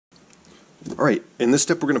Alright, in this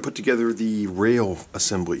step we're going to put together the rail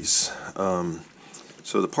assemblies.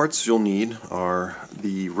 So the parts you'll need are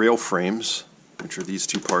the rail frames, which are these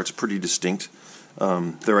two parts, pretty distinct.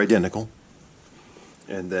 They're identical.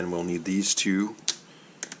 And then we'll need these two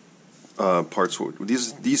parts.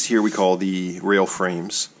 These here we call the rail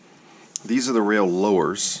frames. These are the rail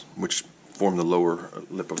lowers, which form the lower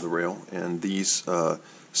lip of the rail. And these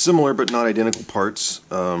similar but not identical parts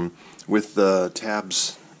with the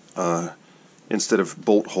tabs instead of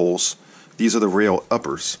bolt holes. These are the rail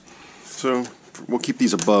uppers. So we'll keep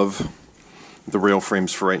these above the rail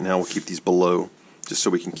frames for right now. We'll keep these below just so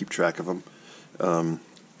we can keep track of them.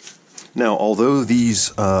 Now, although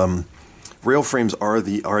these rail frames are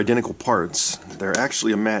identical parts, they're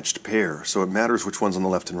actually a matched pair, so it matters which one's on the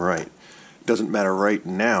left and right. It doesn't matter right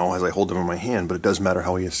now as I hold them in my hand, but it does matter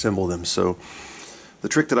how we assemble them. So the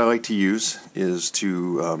trick that I like to use is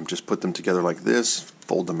to just put them together like this,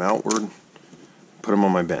 fold them outward, put them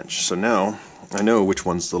on my bench. So now I know which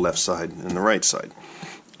one's the left side and the right side.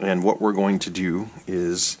 And what we're going to do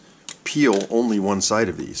is peel only one side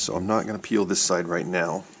of these. So I'm not going to peel this side right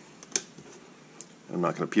now. I'm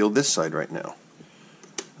not going to peel this side right now.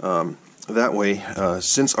 That way,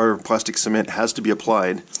 since our plastic cement has to be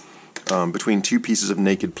applied between two pieces of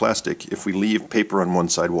naked plastic, if we leave paper on one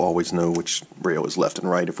side, we'll always know which rail is left and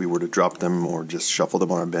right if we were to drop them or just shuffle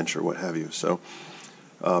them on our bench or what have you. So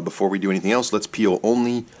before we do anything else, let's peel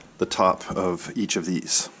only the top of each of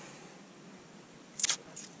these.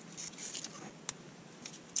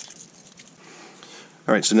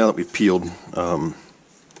 Alright, so now that we've peeled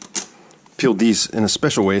these in a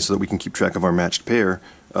special way so that we can keep track of our matched pair,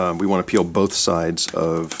 we want to peel both sides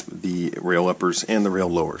of the rail uppers and the rail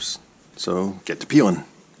lowers. So get to peeling.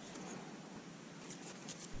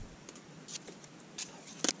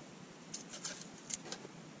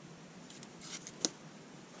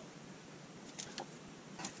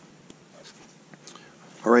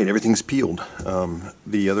 Alright, everything's peeled.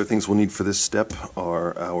 The other things we'll need for this step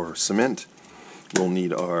are our cement. We'll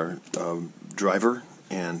need our driver,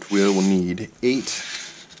 and we'll need 8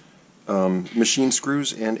 machine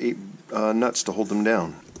screws and 8 nuts to hold them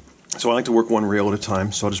down. So I like to work one rail at a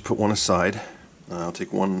time, so I'll just put one aside. I'll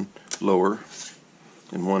take one lower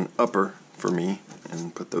and one upper for me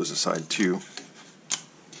and put those aside too.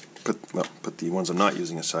 Put the ones I'm not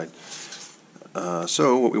using aside.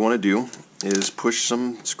 So what we want to do is push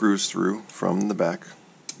some screws through from the back,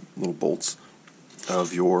 little bolts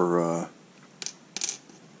of your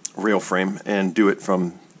rail frame, and do it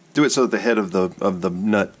so that the head of the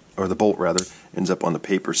nut, or the bolt rather, ends up on the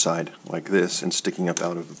paper side like this and sticking up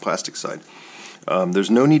out of the plastic side. There's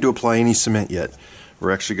no need to apply any cement yet.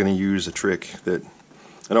 We're actually going to use a trick, an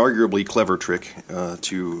arguably clever trick,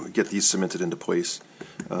 to get these cemented into place.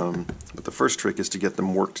 But the first trick is to get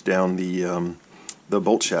them worked down the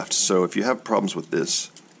bolt shafts. So if you have problems with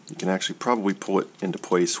this, you can actually probably pull it into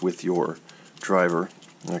place with your driver,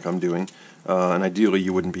 like I'm doing. And ideally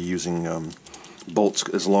you wouldn't be using bolts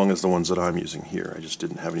as long as the ones that I'm using here. I just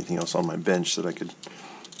didn't have anything else on my bench that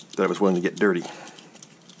I was willing to get dirty.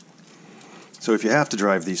 So if you have to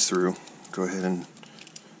drive these through, go ahead and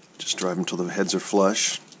just drive them till the heads are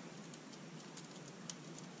flush.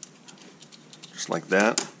 Just like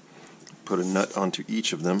that. Put a nut onto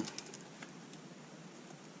each of them.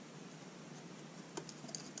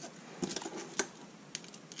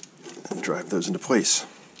 And drive those into place.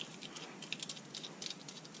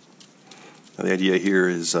 Now the idea here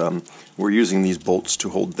is we're using these bolts to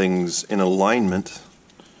hold things in alignment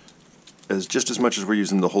just as much as we're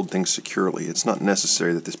using them to hold things securely. It's not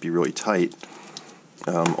necessary that this be really tight,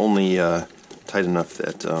 only tight enough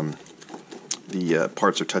that the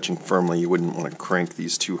parts are touching firmly. You wouldn't want to crank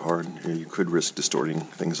these too hard. You could risk distorting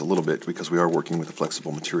things a little bit because we are working with a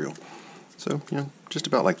flexible material. So, just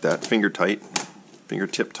about like that.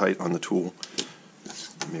 Fingertip tight on the tool.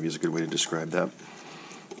 Maybe is a good way to describe that.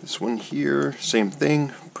 This one here, same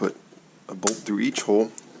thing. Put a bolt through each hole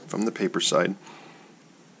from the paper side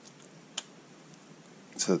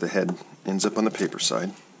so that the head ends up on the paper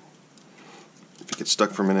side. If it gets stuck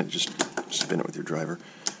for a minute, just spin it with your driver.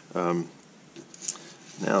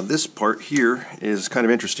 Now this part here is kind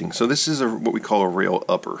of interesting. So this is what we call a rail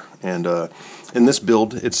upper, and in this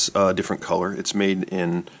build it's a different color. It's made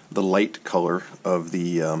in the light color of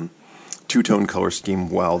the two-tone color scheme,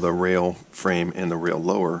 while the rail frame and the rail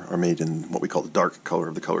lower are made in what we call the dark color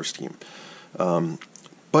of the color scheme.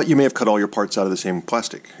 But you may have cut all your parts out of the same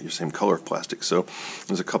plastic, your same color of plastic. So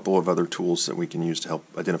there's a couple of other tools that we can use to help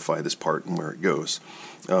identify this part and where it goes.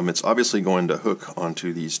 It's obviously going to hook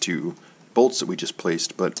onto these two bolts that we just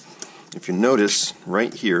placed, but if you notice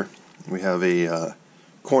right here we have a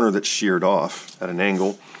corner that's sheared off at an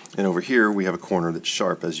angle, and over here we have a corner that's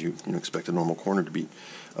sharp, as you expect a normal corner to be.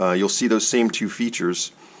 You'll see those same two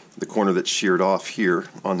features, the corner that's sheared off here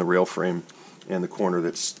on the rail frame and the corner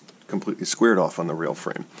that's completely squared off on the rail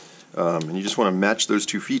frame. And you just want to match those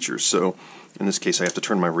two features. So in this case I have to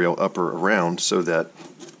turn my rail upper around so that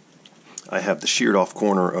I have the sheared off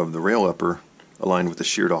corner of the rail upper aligned with the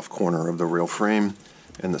sheared off corner of the rail frame,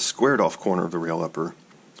 and the squared off corner of the rail upper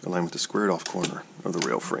aligned with the squared off corner of the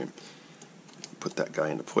rail frame. Put that guy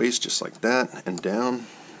into place just like that, and down.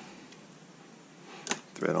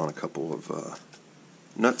 Thread on a couple of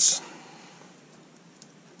nuts.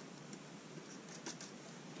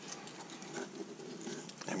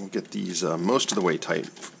 And we'll get these most of the way tight,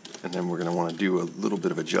 and then we're going to want to do a little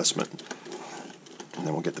bit of adjustment, and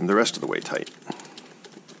then we'll get them the rest of the way tight.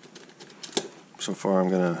 So far I'm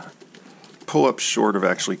going to pull up short of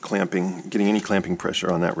actually getting any clamping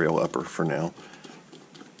pressure on that rail upper for now.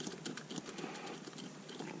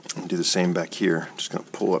 And do the same back here. Just going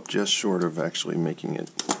to pull up just short of actually making it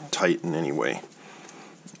tight in any way.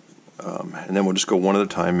 And then we'll just go one at a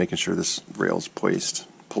time, making sure this rail is placed,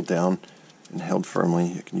 pulled down, and held firmly.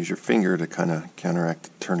 You can use your finger to kind of counteract the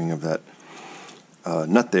turning of that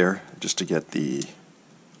nut there, just to get the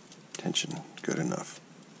tension good enough.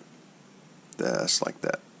 Just like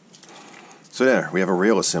that. So there, we have a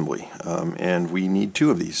rail assembly, and we need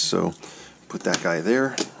two of these. So put that guy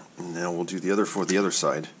there, and now we'll do the other for the other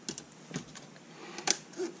side.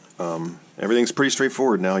 Everything's pretty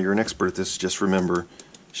straightforward now. You're an expert at this. Just remember,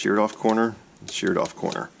 sheared off corner, sheared off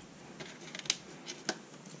corner.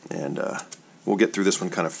 And we'll get through this one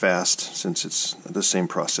kind of fast since it's the same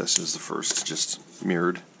process as the first, just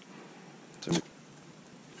mirrored. So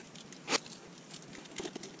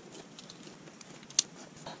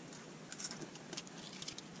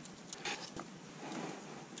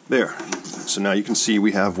there. So now you can see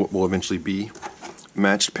we have what will eventually be a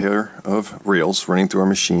matched pair of rails running through our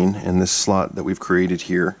machine, and this slot that we've created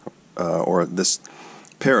here, or this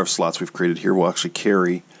pair of slots we've created here, will actually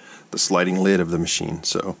carry the sliding lid of the machine.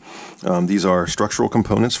 So these are structural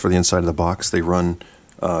components for the inside of the box. They run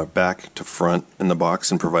back to front in the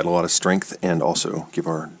box and provide a lot of strength, and also give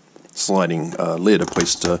our sliding lid a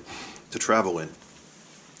place to travel in.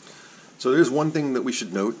 So there's one thing that we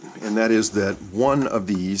should note, and that is that one of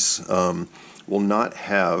these will not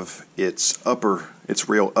have its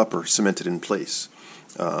rail upper cemented in place,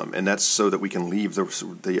 and that's so that we can leave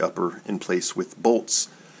the upper in place with bolts,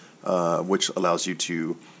 which allows you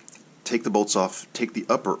to take the bolts off, take the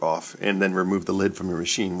upper off, and then remove the lid from your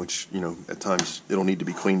machine, which at times it'll need to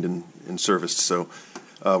be cleaned and serviced. So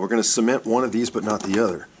we're going to cement one of these but not the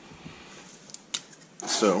other.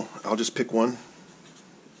 So I'll just pick one.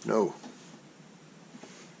 No.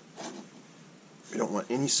 We don't want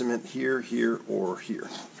any cement here, here, or here.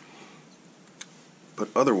 But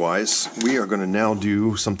otherwise, we are going to now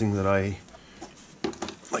do something that I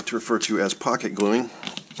like to refer to as pocket gluing,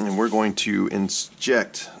 and we're going to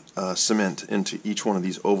inject cement into each one of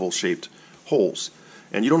these oval-shaped holes.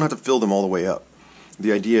 And you don't have to fill them all the way up.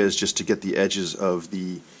 The idea is just to get the edges of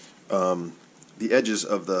the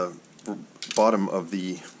bottom of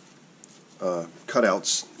the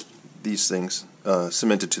cutouts, these things,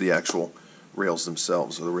 cemented to the actual rails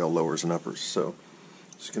themselves, or the rail lowers and uppers. So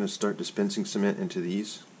just going to start dispensing cement into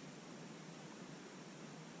these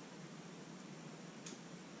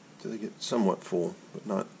until they get somewhat full, but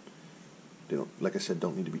not, they don't, like I said,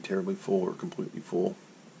 don't need to be terribly full or completely full,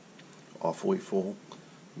 awfully full,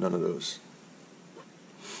 none of those.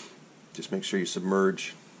 Just make sure you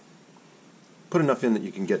submerge, put enough in that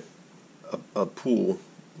you can get a pool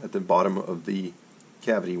at the bottom of the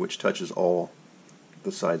cavity which touches all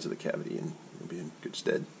the sides of the cavity, and you'll be in good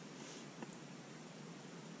stead.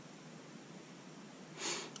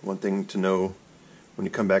 One thing to know when you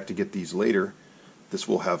come back to get these later, this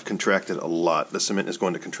will have contracted a lot. The cement is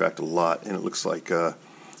going to contract a lot, and it looks like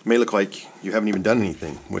may look like you haven't even done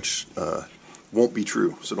anything, which won't be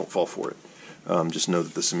true, so don't fall for it. Just know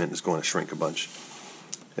that the cement is going to shrink a bunch.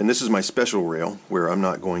 And this is my special rail, where I'm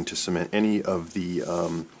not going to cement any of the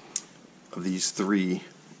these three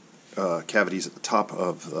cavities at the top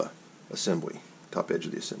of the assembly, top edge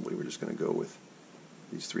of the assembly. We're just going to go with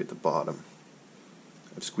these three at the bottom.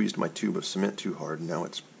 I've squeezed my tube of cement too hard, and now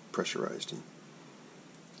it's pressurized and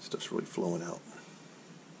stuff's really flowing out.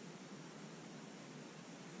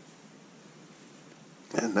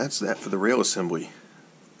 And that's that for the rail assembly.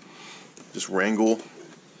 Just wrangle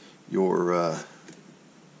your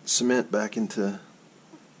cement back into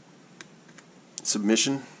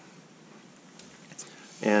submission,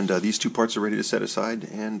 and these two parts are ready to set aside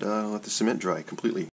and let the cement dry completely.